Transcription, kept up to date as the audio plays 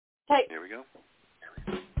Hey. Here we go.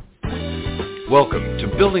 Welcome to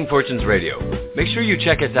Building Fortunes Radio. Make sure you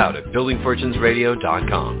check us out at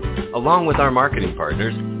buildingfortunesradio.com. Along with our marketing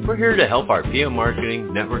partners, we're here to help our PM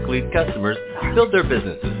Marketing Network Lead customers build their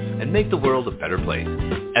businesses and make the world a better place.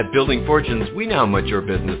 At Building Fortunes, we know how much your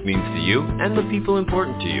business means to you and the people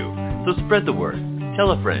important to you. So spread the word,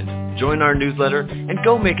 tell a friend, join our newsletter, and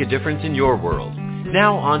go make a difference in your world.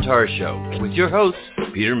 Now on to our show with your host,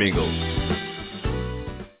 Peter Mingils.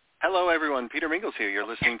 Hello, everyone. Peter Mingils here. You're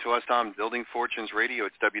listening to us on Building Fortunes Radio.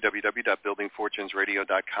 It's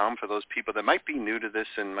www.buildingfortunesradio.com for those people that might be new to this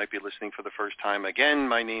and might be listening for the first time. Again,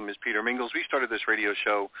 my name is Peter Mingils. We started this radio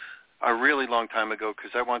show a really long time ago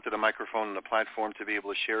because I wanted a microphone and a platform to be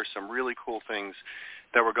able to share some really cool things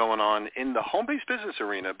that were going on in the home-based business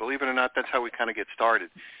arena. Believe it or not, that's how we kind of get started.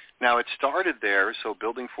 Now, it started there, so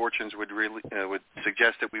Building Fortunes would really would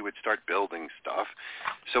suggest that we would start building stuff.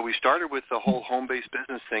 So we started with the whole home-based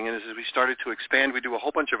business thing, and as we started to expand, we do a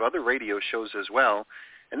whole bunch of other radio shows as well.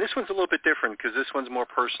 And this one's a little bit different because this one's more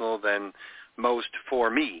personal than most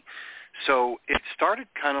for me. So it started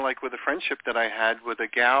kind of like with a friendship that I had with a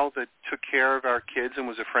gal that took care of our kids and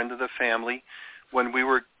was a friend of the family when we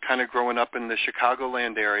were kind of growing up in the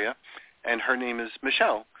Chicagoland area, and her name is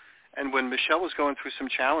Michelle. And when Michelle was going through some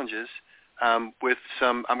challenges with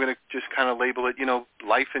some, I'm going to just kind of label it,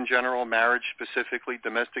 life in general, marriage specifically,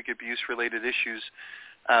 domestic abuse-related issues,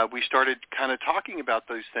 we started kind of talking about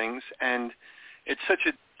those things. And it's such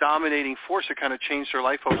a dominating force. It kind of changed her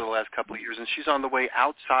life over the last couple of years. And she's on the way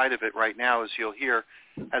outside of it right now, as you'll hear,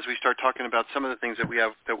 as we start talking about some of the things that we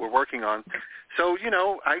have that we're working on. So,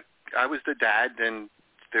 I was the dad, and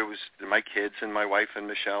there was my kids and my wife and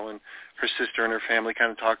Michelle and her sister and her family kind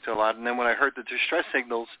of talked to a lot. And then when I heard the distress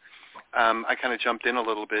signals, I kind of jumped in a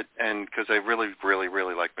little bit, and because I really, really,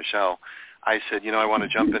 really like Michelle, I said, I want to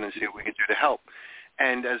jump in and see what we can do to help.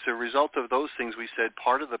 And as a result of those things, we said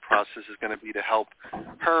part of the process is going to be to help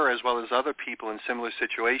her as well as other people in similar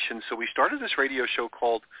situations. So we started this radio show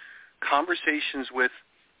called Conversations with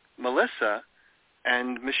Melissa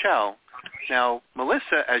and Michelle. Now,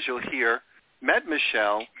 Melissa, as you'll hear, met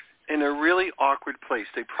Michelle in a really awkward place.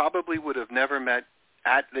 They probably would have never met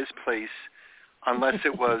at this place unless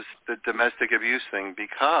it was the domestic abuse thing,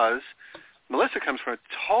 because Melissa comes from a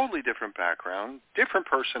totally different background, different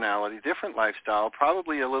personality, different lifestyle,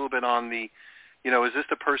 probably a little bit on the, is this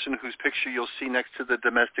the person whose picture you'll see next to the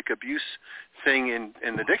domestic abuse thing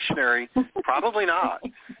in the dictionary? Probably not.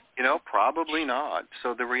 Probably not.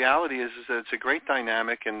 So the reality is that it's a great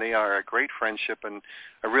dynamic, and they are a great friendship, and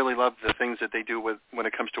I really love the things that they do when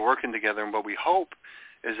it comes to working together. And what we hope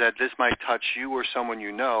is that this might touch you or someone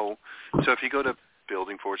you know. So if you go to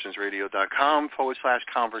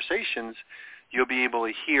buildingfortunesradio.com/conversations, you'll be able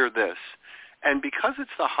to hear this. And because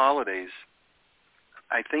it's the holidays,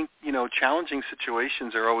 I think, challenging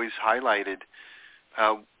situations are always highlighted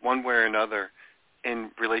one way or another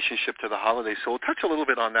in relationship to the holidays. So we'll touch a little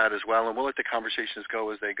bit on that as well, and we'll let the conversations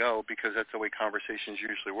go as they go, because that's the way conversations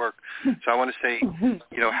usually work. So I want to say,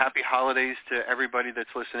 happy holidays to everybody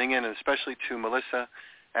that's listening in, and especially to Melissa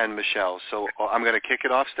and Michelle. So I'm going to kick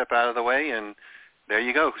it off, step out of the way, and there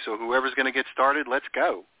you go. So whoever's going to get started, let's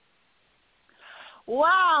go.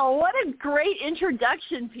 Wow, what a great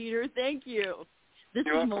introduction, Peter. Thank you. This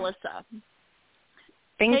You're is welcome. Melissa.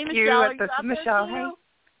 Thank Hey, you. Michelle, This is Michelle. Hey.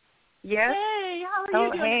 Yes. Hey, how are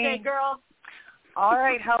you doing today, girl? All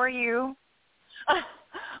right. How are you? I'm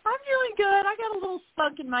doing good. I got a little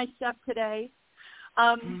spunk in my step today.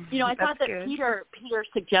 I thought that good. Peter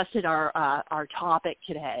suggested our topic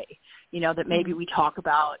today, that maybe we talk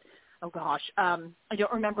about, I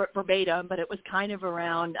don't remember it verbatim, but it was kind of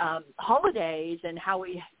around holidays and how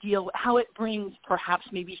it brings perhaps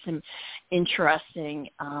maybe some interesting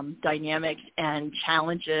dynamics and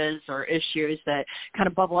challenges or issues that kind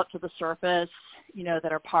of bubble up to the surface,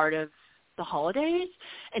 that are part of the holidays.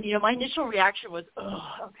 And, my initial reaction was,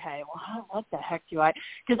 okay, well, what the heck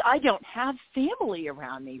because I don't have family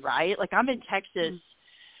around me, right? Like, I'm in Texas.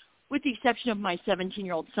 With the exception of my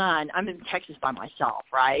 17-year-old son, I'm in Texas by myself,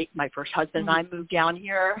 right? My first husband and I moved down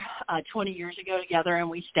here 20 years ago together, and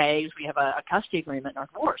we stay. We have a custody agreement in our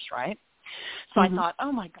divorce, right? So I thought,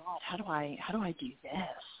 oh my God, how do I do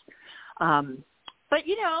this? But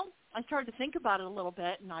I started to think about it a little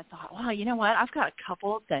bit, and I thought, well, you know what? I've got a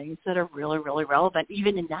couple of things that are really, really relevant,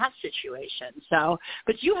 even in that situation. So,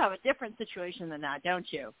 but you have a different situation than that, don't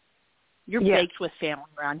you? You're baked with family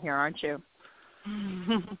around here, aren't you?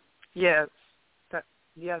 Yes.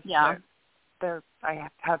 Yes. Yeah. I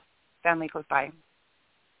have family close by.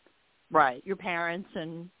 Right. Your parents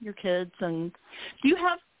and your kids. And do you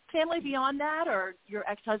have family beyond that, or your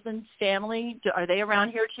ex-husband's family? Are they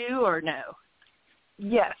around here too, or no?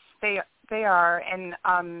 Yes, they are, and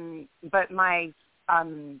but my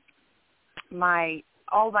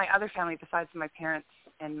all my other family besides my parents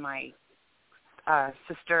and my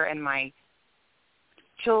sister and my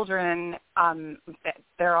children,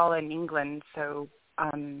 they're all in England, so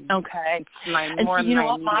okay. It's my and more so, you know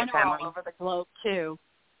what, immediate mine are family. all over the globe too.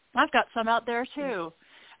 I've got some out there too,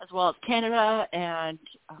 as well as Canada and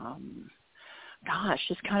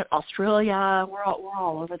just kind of Australia. We're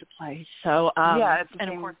all over the place. So yeah, it's the and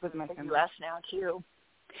same of course with my the family. U.S. now too.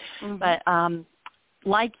 Mm-hmm. But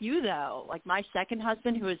like you though, like my second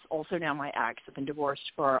husband, who is also now my ex, I've been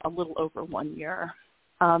divorced for a little over 1 year.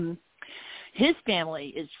 His family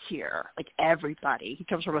is here, like everybody. He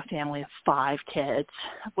comes from a family of 5 kids,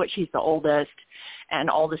 of which he's the oldest, and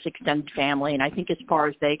all this extended family. And I think as far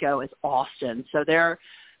as they go is Austin. So they're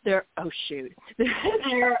they're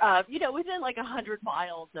within like 100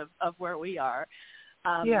 miles of where we are.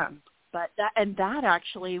 But that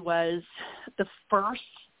actually was the first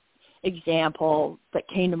example that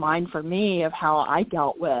came to mind for me of how I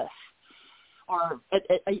dealt with or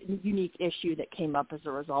a unique issue that came up as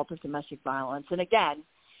a result of domestic violence. And again,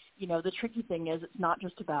 the tricky thing is it's not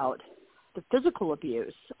just about the physical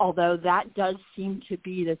abuse, although that does seem to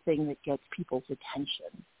be the thing that gets people's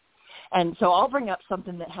attention. And so I'll bring up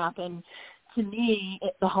something that happened to me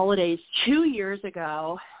at the holidays 2 years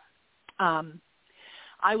ago.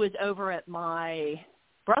 I was over at my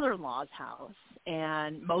brother-in-law's house,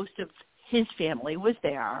 and most of his family was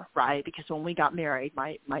there, right? Because when we got married,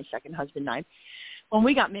 my second husband and I, when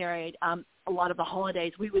we got married, a lot of the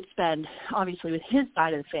holidays we would spend obviously with his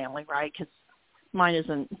side of the family, right? Because mine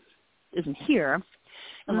isn't here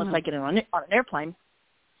unless I get on an airplane.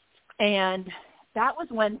 And that was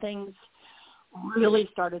when things really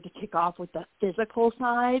started to kick off with the physical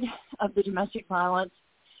side of the domestic violence.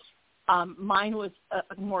 Mine was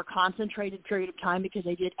a more concentrated period of time because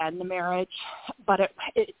they did end the marriage, but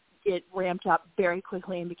it ramped up very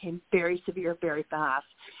quickly and became very severe very fast.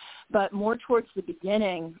 But more towards the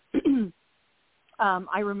beginning,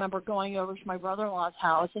 I remember going over to my brother-in-law's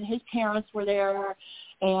house, and his parents were there,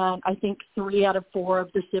 and I think 3 out of 4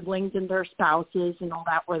 of the siblings and their spouses and all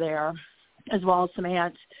that were there, as well as some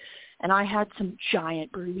aunts. And I had some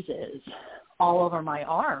giant bruises all over my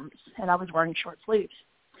arms, and I was wearing short sleeves.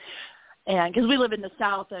 And because we live in the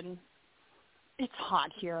South, and it's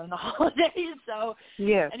hot here in the holidays, so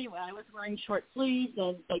anyway, I was wearing short sleeves,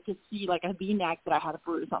 and they could see like a V-neck that I had a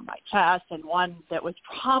bruise on my chest, and one that was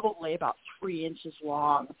probably about 3 inches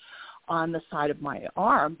long on the side of my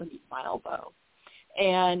arm beneath my elbow.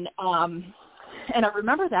 And I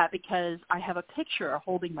remember that because I have a picture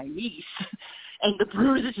holding my niece, and the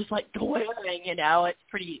bruise is just like glaring, it's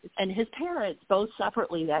pretty. And his parents, both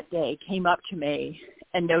separately that day, came up to me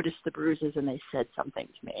and noticed the bruises, and they said something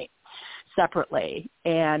to me separately.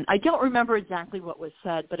 And I don't remember exactly what was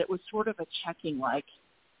said, but it was sort of a checking, like,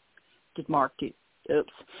 did our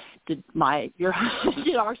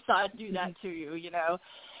son do that to you,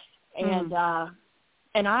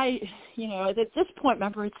 And I, at this point,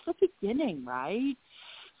 remember, it's the beginning, right?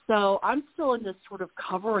 So I'm still in this sort of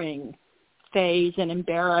covering phase and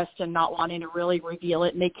embarrassed and not wanting to really reveal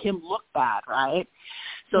it, make him look bad, right?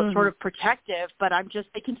 So it's sort of protective, but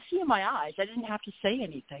they can see in my eyes. I didn't have to say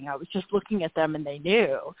anything. I was just looking at them, and they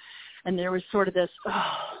knew. And there was sort of this,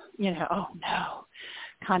 oh no,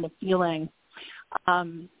 kind of feeling.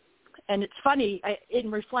 And it's funny, in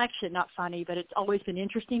reflection, not funny, but it's always been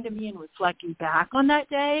interesting to me in reflecting back on that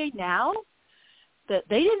day now that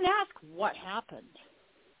they didn't ask what happened.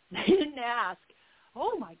 They didn't ask,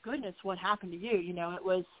 oh, my goodness, what happened to you? It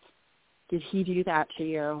was, did he do that to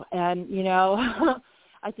you? And,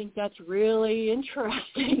 I think that's really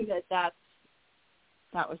interesting that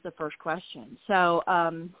was the first question. So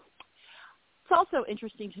it's also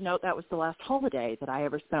interesting to note that was the last holiday that I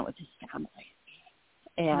ever spent with his family.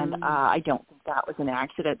 And I don't think that was an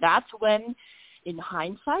accident. That's when, in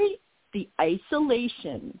hindsight, the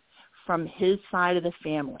isolation from his side of the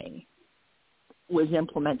family was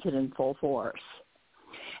implemented in full force.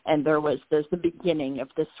 And there's the beginning of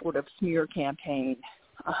this sort of smear campaign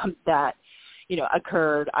that,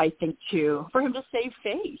 occurred, I think, for him to save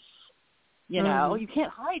face. You can't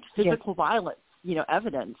hide physical violence,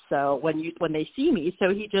 evidence. So when they see me,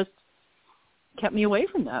 so he just kept me away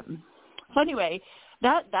from them. So anyway,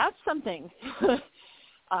 that's something that,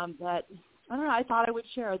 I don't know, I thought I would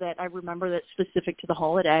share, that I remember that's specific to the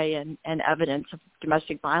holiday and evidence of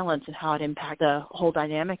domestic violence and how it impacted the whole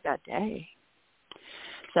dynamic that day.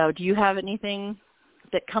 So do you have anything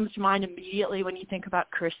that comes to mind immediately when you think about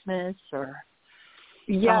Christmas or?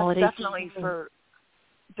 Yeah, definitely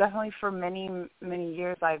for many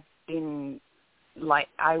years I've been like,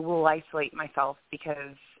 I will isolate myself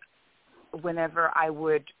because whenever I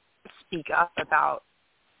would speak up about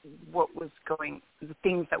the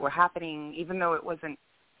things that were happening, even though it wasn't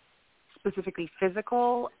specifically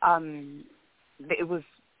physical, it was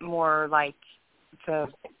more like the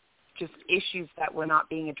just issues that were not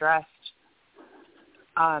being addressed.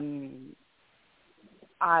 I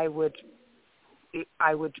would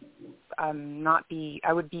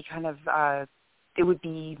be kind of, it would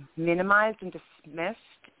be minimized and dismissed,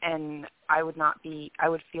 and I would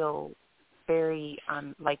feel very,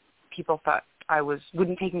 like people thought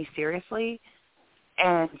wouldn't take me seriously.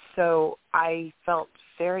 And so I felt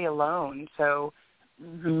very alone. So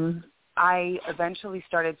I eventually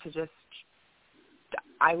started to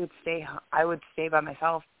I would stay by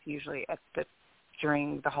myself usually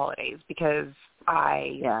during the holidays because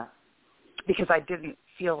I didn't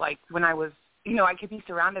feel like when I was, I could be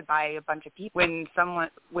surrounded by a bunch of people.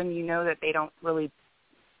 When you know that they don't really,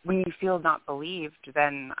 when you feel not believed,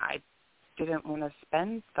 then I didn't want to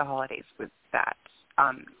spend the holidays with that,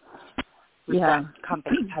 that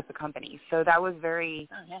type of company. So that was very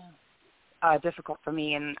difficult for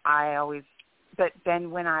me, and but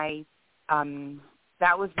then when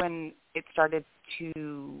that was when it started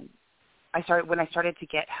to, I started to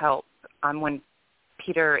get help, when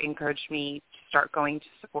Peter encouraged me to start going to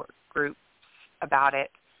support groups about it.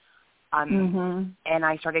 And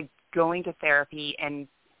I started going to therapy and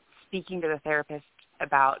speaking to the therapist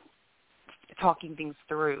about talking things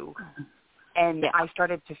through. And I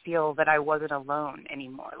started to feel that I wasn't alone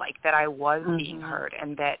anymore, like that I was being heard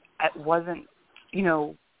and that it wasn't,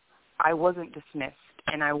 I wasn't dismissed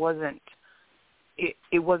and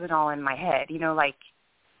it wasn't all in my head. Like,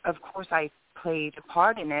 of course I played a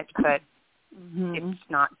part in it, but it's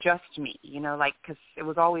not just me, because it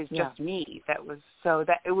was always just me. The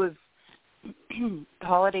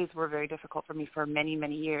holidays were very difficult for me for many,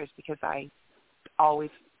 many years because I always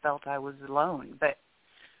felt I was alone. But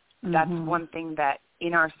that's one thing that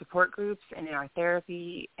in our support groups and in our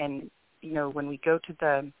therapy and, when we go to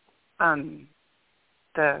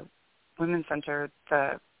the Women's Center,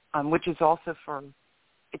 which is also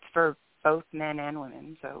it's for both men and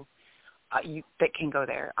women, so that can go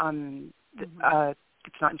there.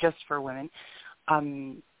 It's not just for women.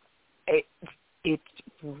 It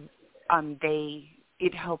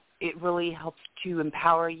really helps to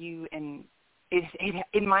empower you, and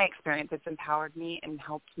in my experience, it's empowered me and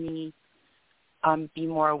helped me be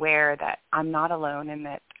more aware that I'm not alone and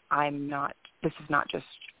that this is not just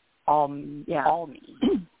all me.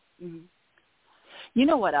 You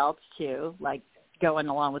know what else too, like going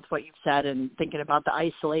along with what you've said and thinking about the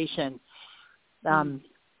isolation,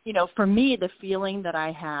 for me, the feeling that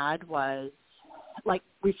I had was like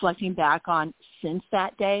reflecting back on since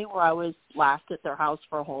that day where I was last at their house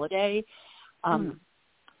for a holiday, I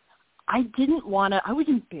was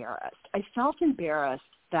embarrassed. I felt embarrassed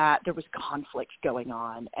that there was conflict going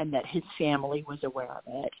on and that his family was aware of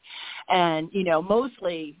it. And,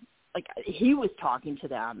 mostly like he was talking to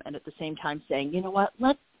them and at the same time saying, you know what,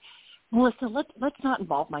 Melissa, let's not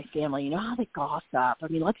involve my family. You know how they gossip. I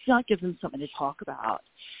mean, let's not give them something to talk about.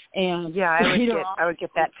 And I would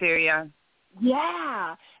get that too. Yeah.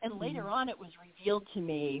 Yeah. And later on, it was revealed to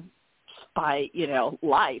me by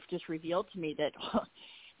life just revealed to me that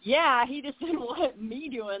he just didn't want me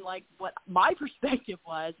doing like what my perspective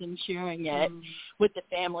was and sharing it with the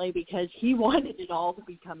family because he wanted it all to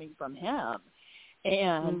be coming from him.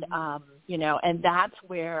 And, and that's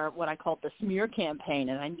where what I call the smear campaign.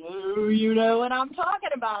 And I know you know what I'm talking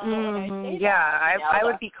about when I say that. I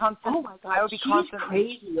would be constantly. Oh, my God, I would be constantly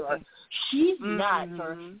crazy or she's nuts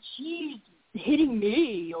or she's hitting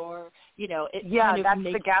me or, it kind of that's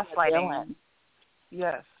makes the gaslighting.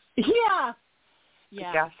 Yes. Yeah.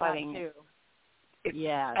 Yeah. The gaslighting. Too.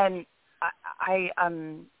 Yeah. And I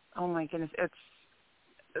oh my goodness,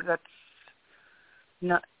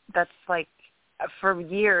 that's like, for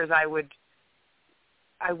years I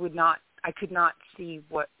could not see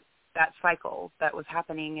what that cycle that was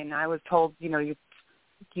happening, and I was told, you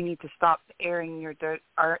need to stop airing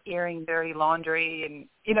dirty laundry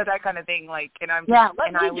and that kind of thing, like, and I'm let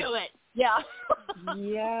me do it. Yeah.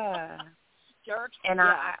 Yeah. Jerk. And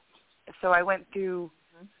so I went through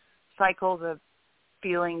cycles of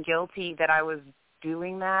feeling guilty that I was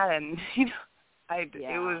doing that, and it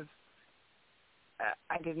was.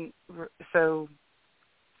 I didn't. So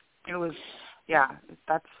it was.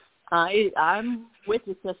 That's. I'm with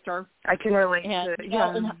you, sister. I can relate. And, to it.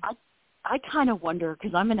 Yeah. And I kind of wonder,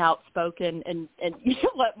 because I'm an outspoken, and you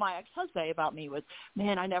know what my ex-husband say about me was,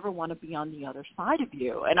 man, I never want to be on the other side of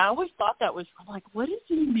you. And I always thought that was like, what does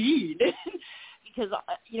he mean? Because,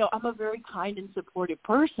 you know, I'm a very kind and supportive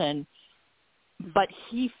person, but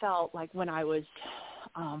he felt like when I was,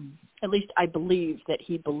 at least I believed that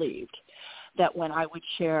he believed that when I would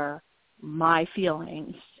share my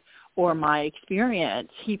feelings or my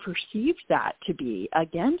experience, he perceived that to be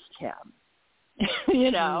against him. You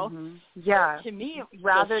know, yeah. So to me, it was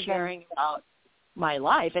rather just sharing about my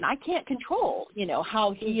life, and I can't control, you know,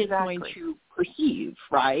 how he is going to perceive,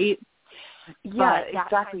 right? Yeah,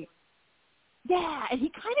 exactly. Yeah, and he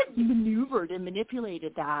kind of maneuvered and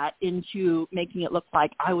manipulated that into making it look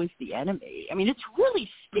like I was the enemy. I mean, it's really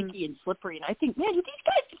sticky and slippery, and I think, man, did these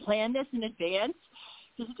guys plan this in advance?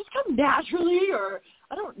 Does it just come naturally, or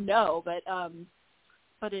I don't know, but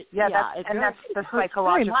it, that's the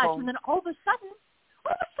psychological. And then all of a sudden,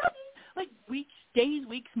 like days,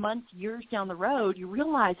 weeks, months, years down the road, you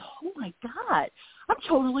realize, oh my God, I'm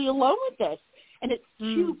totally alone with this, and it's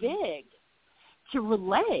too big to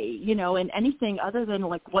relay, you know, in anything other than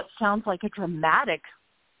like what sounds like a dramatic,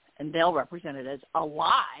 and they'll represent it as a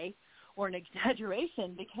lie or an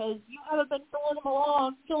exaggeration, because you haven't been filling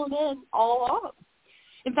in all along.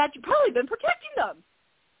 In fact, you've probably been protecting them.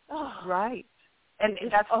 Oh. Right. And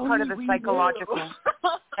that's part of the psychological,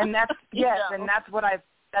 and that's and that's what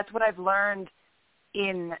I've learned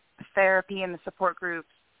in therapy and the support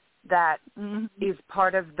groups. That is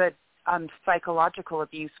part of the psychological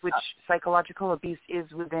abuse, which psychological abuse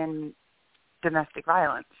is within domestic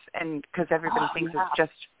violence, and because everybody thinks it's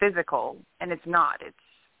just physical, and it's not.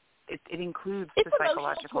 It includes the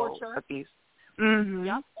psychological abuse. Mm-hmm.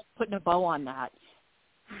 Yeah, putting a bow on that.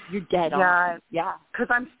 You're dead on. Yeah. Because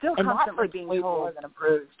I'm still constantly being told. More than a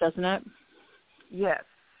bruise, doesn't it? Yes,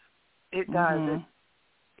 it does.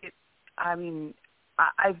 I mean,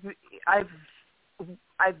 I've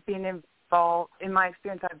been involved. In my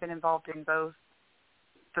experience, I've been involved in both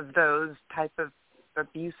of those type of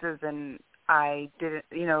abuses, and I didn't,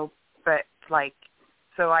 you know, but like,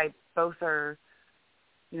 so both are,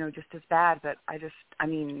 you know, just as bad. But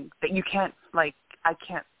but you can't, like, I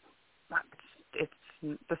can't. It's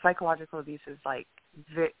the psychological abuse is like,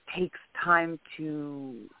 it takes time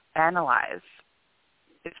to analyze.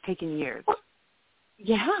 It's taken years.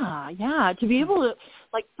 Yeah. To be able to,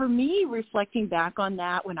 like, for me, reflecting back on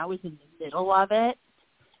that when I was in the middle of it,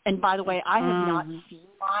 and by the way, I have not seen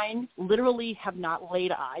mine, literally have not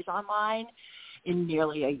laid eyes on mine in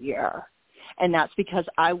nearly a year. And that's because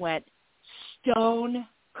I went stone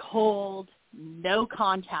cold, no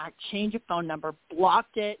contact, change of phone number,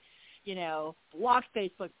 blocked it, you know, blocked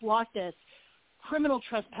Facebook, blocked this, criminal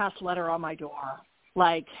trespass letter on my door,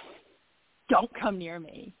 like, don't come near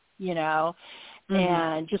me, you know,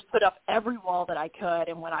 and just put up every wall that I could.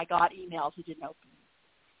 And when I got emails, it didn't open.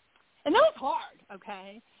 And that was hard,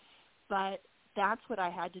 okay? But that's what I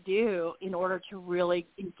had to do in order to really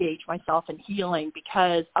engage myself in healing,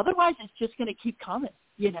 because otherwise it's just going to keep coming,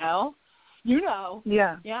 you know?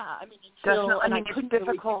 Yeah. Yeah, I mean, I couldn't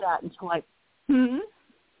really do that until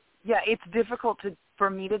Yeah, it's difficult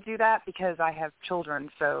for me to do that because I have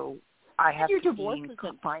children, so I have your to divorce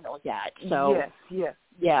isn't final yet, so yes.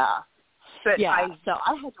 Yeah. But so I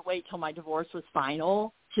had to wait till my divorce was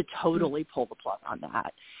final to totally pull the plug on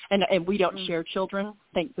that. And we don't share children,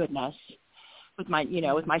 thank goodness, with my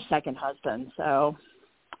second husband. So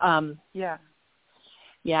Yeah.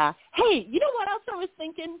 Hey, you know what else I was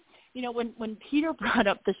thinking? You know, when Peter brought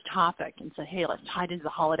up this topic and said, hey, let's tie it into the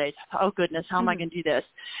holidays, I thought, oh, goodness, how am I going to do this?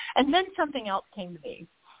 And then something else came to me.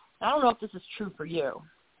 I don't know if this is true for you,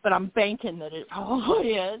 but I'm banking that it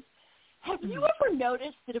probably is. Have you ever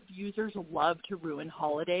noticed that abusers love to ruin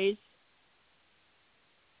holidays?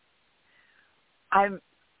 I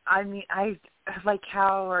mean, like,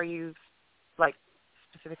 how are you, like,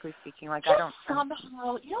 specifically speaking? Like, just I don't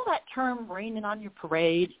somehow, you know that term, raining on your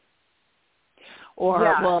parade?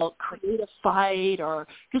 Or create a fight, or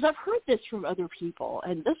because I've heard this from other people,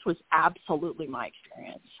 and this was absolutely my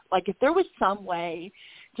experience. Like, if there was some way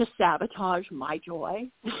to sabotage my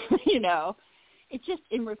joy, you know, it just,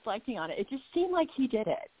 in reflecting on it, it just seemed like he did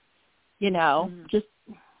it, you know, just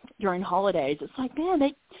during holidays. It's like,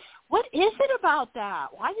 man, what is it about that?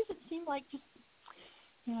 Why does it seem like just,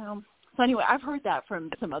 you know? So anyway, I've heard that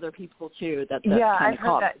from some other people too. I've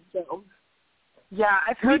heard that. So. Yeah,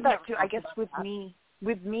 I've heard that too. I guess with me,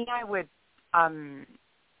 I would,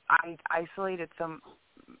 I isolated some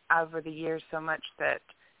over the years so much that,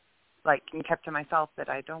 like, and kept to myself that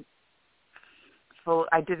I didn't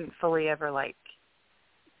fully ever, like,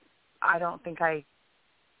 I don't think I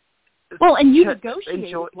Well, and you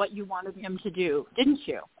negotiated what you wanted him to do, didn't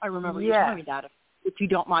you? I remember you telling me that, if you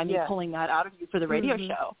don't mind me pulling that out of you for the radio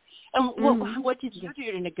show. And what did you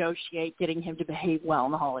do to negotiate getting him to behave well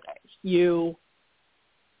in the holidays? I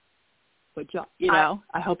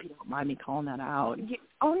hope you don't mind me calling that out.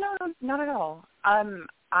 Oh, no, not at all.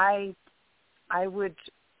 I would,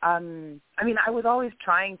 I was always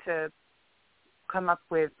trying to come up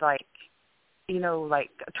with, trying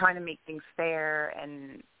to make things fair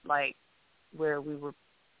and, where we were,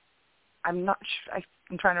 I'm not sure,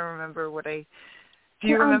 I'm trying to remember what do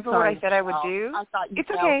you remember what I said I would do? I thought it's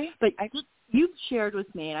okay. But you've shared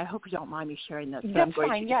with me, and I hope you don't mind me sharing this. That's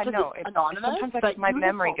fine, it's anonymous. Sometimes my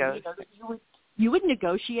memory goes. You would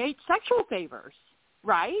negotiate sexual favors,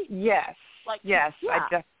 right? Yes. Yes.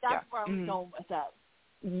 That's where I was going with that.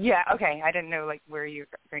 Yeah, okay. I didn't know, where you're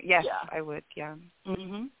going. Yes, I would, yeah.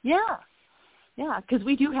 Mm-hmm. Yeah, because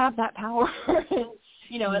we do have that power.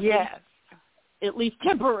 At least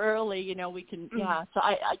temporarily, we can, So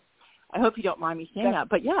I hope you don't mind me saying that.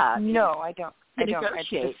 But, No, I don't.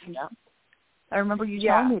 Negotiate, I remember you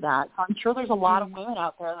telling me that. I'm sure there's a lot of women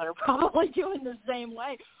out there that are probably doing the same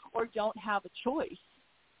way or don't have a choice.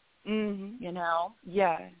 Mm-hmm.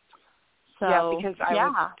 Yeah. So because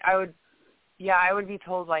I would be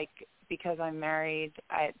told because I'm married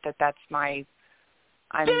that's my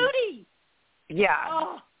duty. Yeah.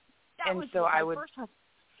 Oh, that was so I would.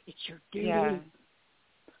 It's your duty. Yeah.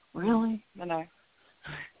 Really? And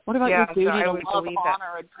what about your duty to love,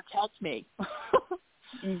 honor, and protect me?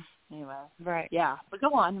 Anyway. Right. Yeah, but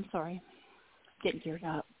go on. I'm sorry. Getting geared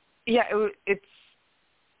up. Yeah,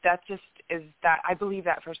 that just is that I believe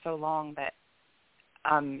that for so long that,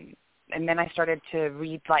 and then I started to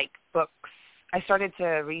read books. I started to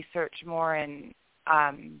research more and,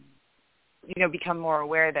 become more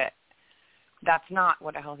aware that that's not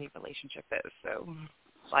what a healthy relationship is. So,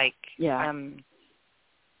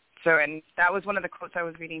 and that was one of the quotes I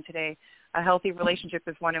was reading today. A healthy relationship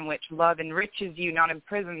is one in which love enriches you, not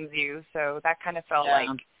imprisons you. So that kind of felt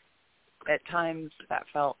at times that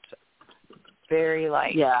felt very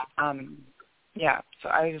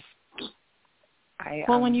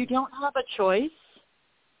So when you don't have a choice,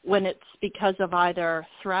 when it's because of either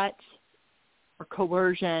threat or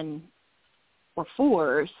coercion or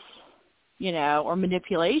force, or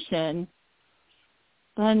manipulation,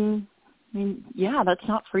 then, that's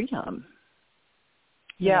not freedom.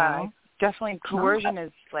 Yeah, definitely. Coercion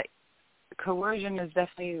is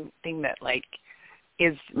definitely a thing that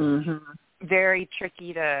is very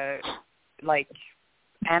tricky to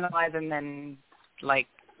analyze and then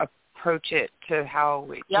approach it to how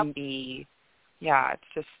it can be. Yeah,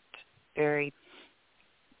 it's just very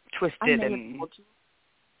twisted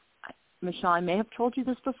Michelle, I may have told you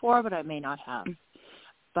this before, but I may not have.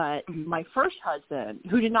 But my first husband,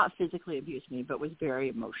 who did not physically abuse me, but was very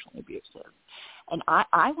emotionally abusive, and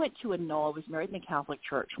I went to annul. I was married in the Catholic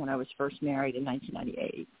Church when I was first married in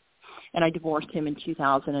 1998, and I divorced him in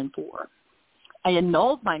 2004. I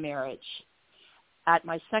annulled my marriage at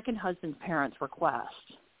my second husband's parents'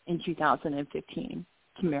 request in 2015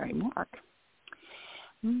 to marry Mark.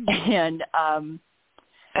 And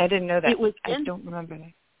I didn't know that. I don't remember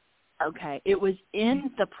that. Okay. It was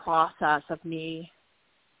in the process of me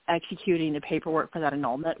executing the paperwork for that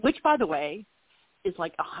annulment, which, by the way, is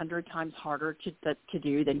 100 times harder to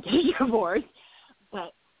do than get a divorce.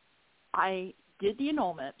 But I did the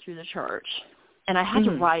annulment through the church, and I had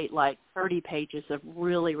to write 30 pages of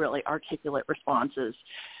really, really articulate responses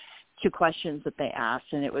to questions that they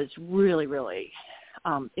asked, and it was really, really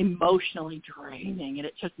emotionally draining, and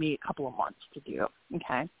it took me a couple of months to do.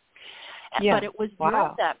 Okay. Yeah. But it was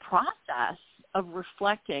during that process of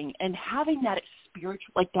reflecting and having that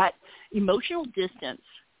spiritual, that emotional distance,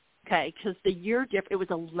 okay, because it was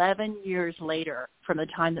 11 years later from the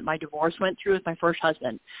time that my divorce went through with my first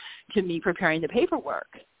husband to me preparing the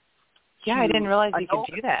paperwork. Yeah, I didn't realize you could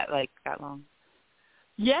do that that long.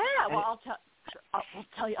 Yeah, well,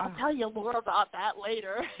 I'll tell you more about that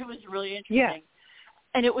later. It was really interesting. Yeah.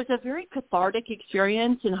 And it was a very cathartic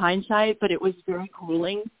experience in hindsight, but it was very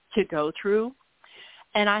grueling to go through.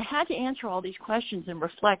 And I had to answer all these questions and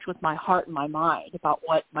reflect with my heart and my mind about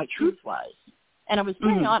what my truth was. And I was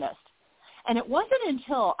very honest. And it wasn't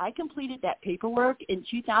until I completed that paperwork in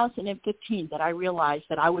 2015 that I realized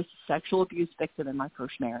that I was a sexual abuse victim in my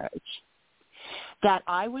first marriage, that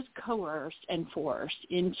I was coerced and forced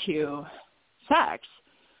into sex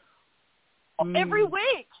every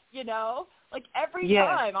week, every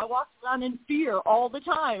time. I walked around in fear all the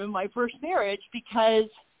time in my first marriage because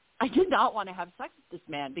I did not want to have sex with this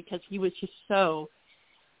man because he was just so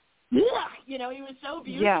you know, he was so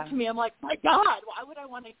abusive to me. I'm like, my God, why would I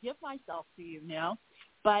want to give myself to you, you know?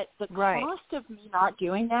 But the cost of me not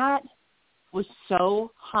doing that was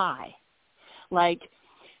so high. Like,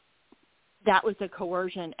 that was the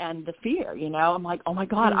coercion and the fear, you know? I'm like, oh, my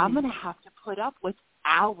God, I'm going to have to put up with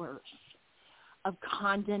hours of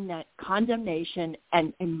condemnation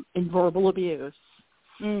and verbal abuse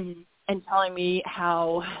and telling me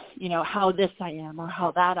how, you know, how this I am or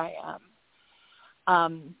how that I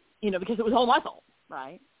am, you know, because it was all my fault,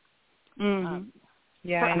 right?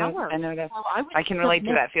 Yeah, I know that. So I can relate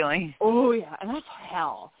to that feeling. Oh, yeah, and that's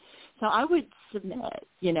hell. So I would submit,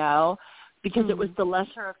 you know, because it was the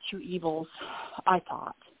lesser of two evils, I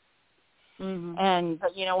thought.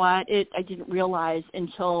 But you know what? I didn't realize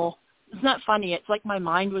until, it's not funny, it's like my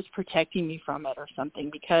mind was protecting me from it or something,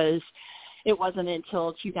 because it wasn't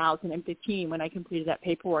until 2015 when I completed that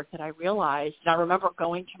paperwork that I realized, and I remember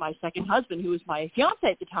going to my second husband, who was my fiance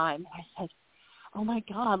at the time, and I said, oh my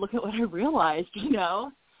God, look at what I realized, you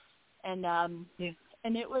know? And and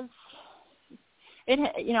it was,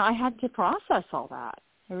 you know, I had to process all that.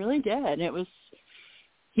 I really did. And it was,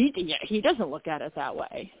 he doesn't look at it that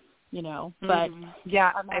way, you know, but I'm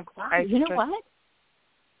like, you know what?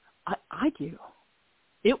 I do.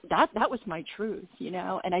 That was my truth, you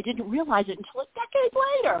know, and I didn't realize it until a decade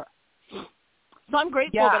later. So I'm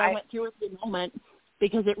grateful that I went through it in the moment,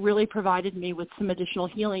 because it really provided me with some additional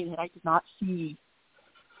healing that I did not see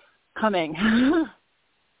coming.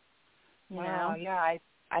 Wow, yeah,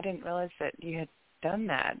 I didn't realize that you had done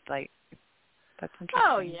that. Like, that's interesting.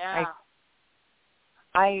 Oh, yeah.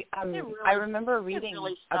 I remember reading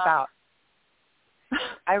about.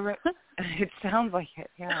 It sounds like it.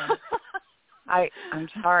 Yeah. I'm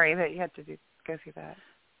sorry that you had to go through that.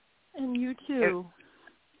 And you too.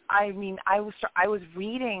 I mean, I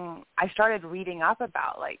started reading up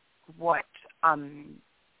about like what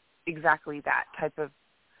exactly that type of,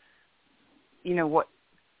 you know, what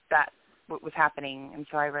was happening, and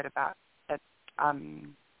so I read about that,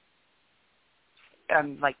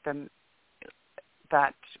 like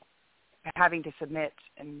that having to submit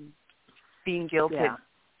and being guilted,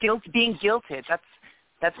 being guilted.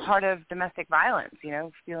 That's part of domestic violence, you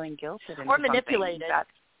know, feeling guilted or manipulated.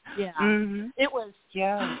 It was.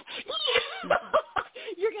 Yeah.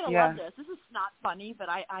 You're gonna love this. This is not funny, but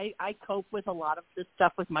I cope with a lot of this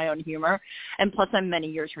stuff with my own humor, and plus I'm many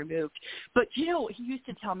years removed. But you know, he used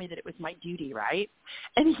to tell me that it was my duty, right?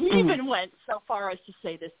 And he even went so far as to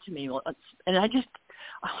say this to me, and I'm like,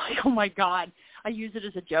 oh my God, I use it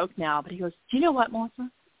as a joke now. But he goes, do you know what,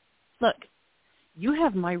 Melissa? Look, you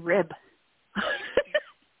have my rib.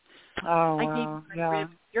 Oh, I gave you my rib.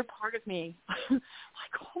 You're part of me. Like,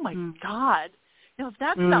 oh my God. You know, if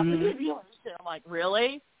that's not manipulation, I'm like,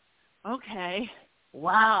 really? Okay.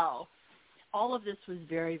 Wow. All of this was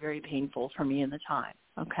very, very painful for me in the time.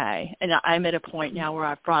 Okay. And I'm at a point now where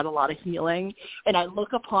I've brought a lot of healing, and I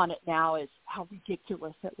look upon it now as how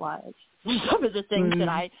ridiculous it was. Some of the things that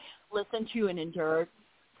I listened to and endured.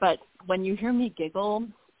 But when you hear me giggle,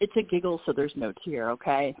 it's a giggle so there's no tear,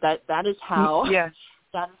 okay? That is how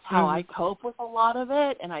that is how I cope with a lot of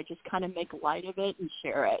it, and I just kind of make light of it and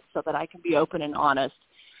share it so that I can be open and honest,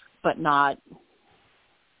 but not,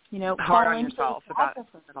 you know, hard on yourself about it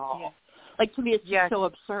all. Yeah. Like, to me, it's just so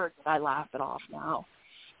absurd that I laugh it off now,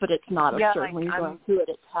 but it's not absurd. Like, when you're going through it,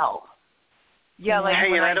 it's hell. Yeah, like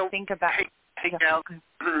hey, when I think about. Hey, Gal,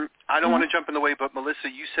 I don't want to jump in the way, but Melissa,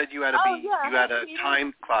 you said you had you had a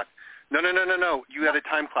time clock. No. You had a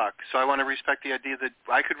time clock, so I want to respect the idea that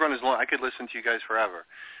I could run as long. I could listen to you guys forever,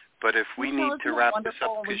 but if we need to wrap this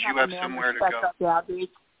up because you have somewhere to go.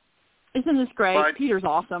 Isn't this great? But Peter's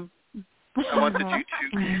awesome. I wanted you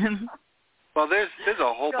to. Well, there's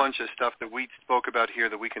a whole bunch of stuff that we spoke about here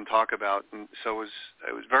that we can talk about, and so it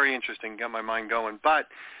was very interesting. Got my mind going. But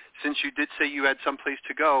since you did say you had someplace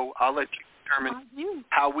to go, I'll let you determine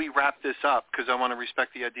how we wrap this up, because I want to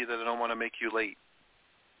respect the idea that I don't want to make you late.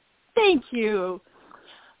 Thank you.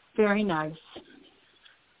 Very nice.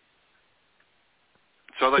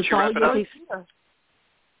 So I'll let you wrap it up.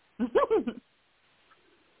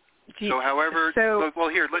 So however, well,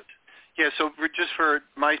 here, so just for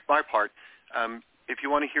my part, if you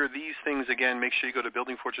want to hear these things again, make sure you go to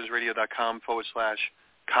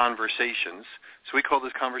buildingfortunesradio.com/conversations. So we call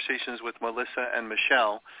this Conversations with Melissa and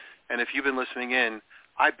Michelle. And if you've been listening in,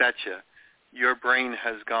 I bet you your brain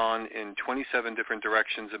has gone in 27 different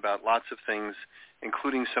directions about lots of things,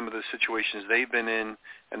 including some of the situations they've been in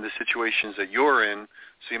and the situations that you're in.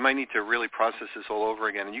 So you might need to really process this all over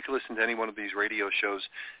again. And you can listen to any one of these radio shows.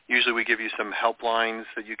 Usually we give you some helplines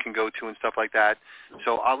that you can go to and stuff like that.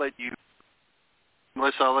 So I'll let you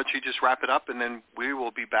Melissa, I'll let you just wrap it up, and then we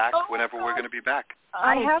will be back whenever we're going to be back.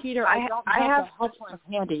 Peter, I don't have the hotline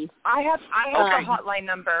handy. I have the hotline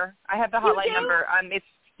number. I have the hotline number.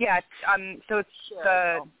 So it's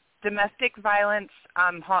the domestic violence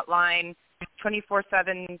hotline,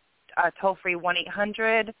 24/7, toll-free,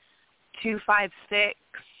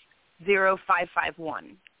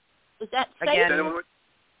 1-800-256-0551. Is that again?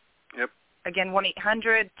 Yep. Again,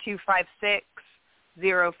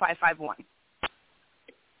 1-800-256-0551.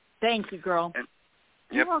 Thank you, girl.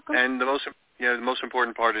 You're welcome. And the most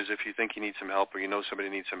important part is if you think you need some help or you know somebody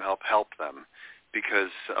needs some help, help them,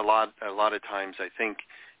 because a lot of times I think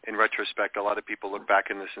in retrospect a lot of people look back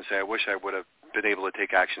in this and say, I wish I would have been able to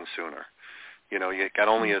take action sooner. You know, you got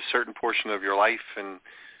only a certain portion of your life, and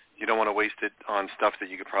you don't want to waste it on stuff that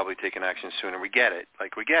you could probably take an action sooner. We get it.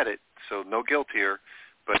 So no guilt here.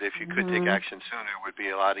 But if you could take action sooner, it would be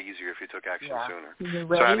a lot easier if you took action sooner.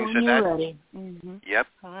 So having said that, yep.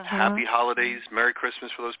 Happy holidays, Merry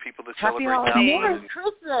Christmas for those people that Happy celebrate holidays. now. Merry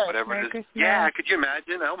Christmas. Whatever Merry it is. Christmas. Yeah, could you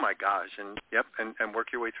imagine? Oh my gosh. And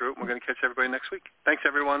work your way through it. We're going to catch everybody next week. Thanks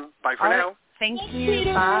everyone. Bye for now. Thank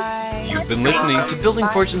you. Bye. You've been listening to Building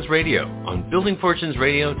Fortunes Radio on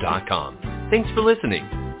buildingfortunesradio.com. Thanks for listening.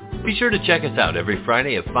 Be sure to check us out every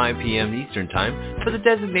Friday at 5 p.m. Eastern Time for the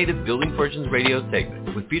designated Building Fortunes Radio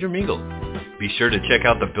segment with Peter Mingils. Be sure to check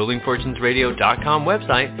out the buildingfortunesradio.com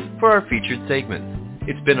website for our featured segments.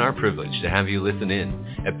 It's been our privilege to have you listen in.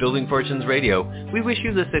 At Building Fortunes Radio, we wish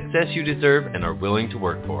you the success you deserve and are willing to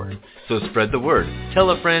work for. So spread the word,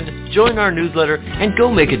 tell a friend, join our newsletter, and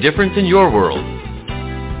go make a difference in your world.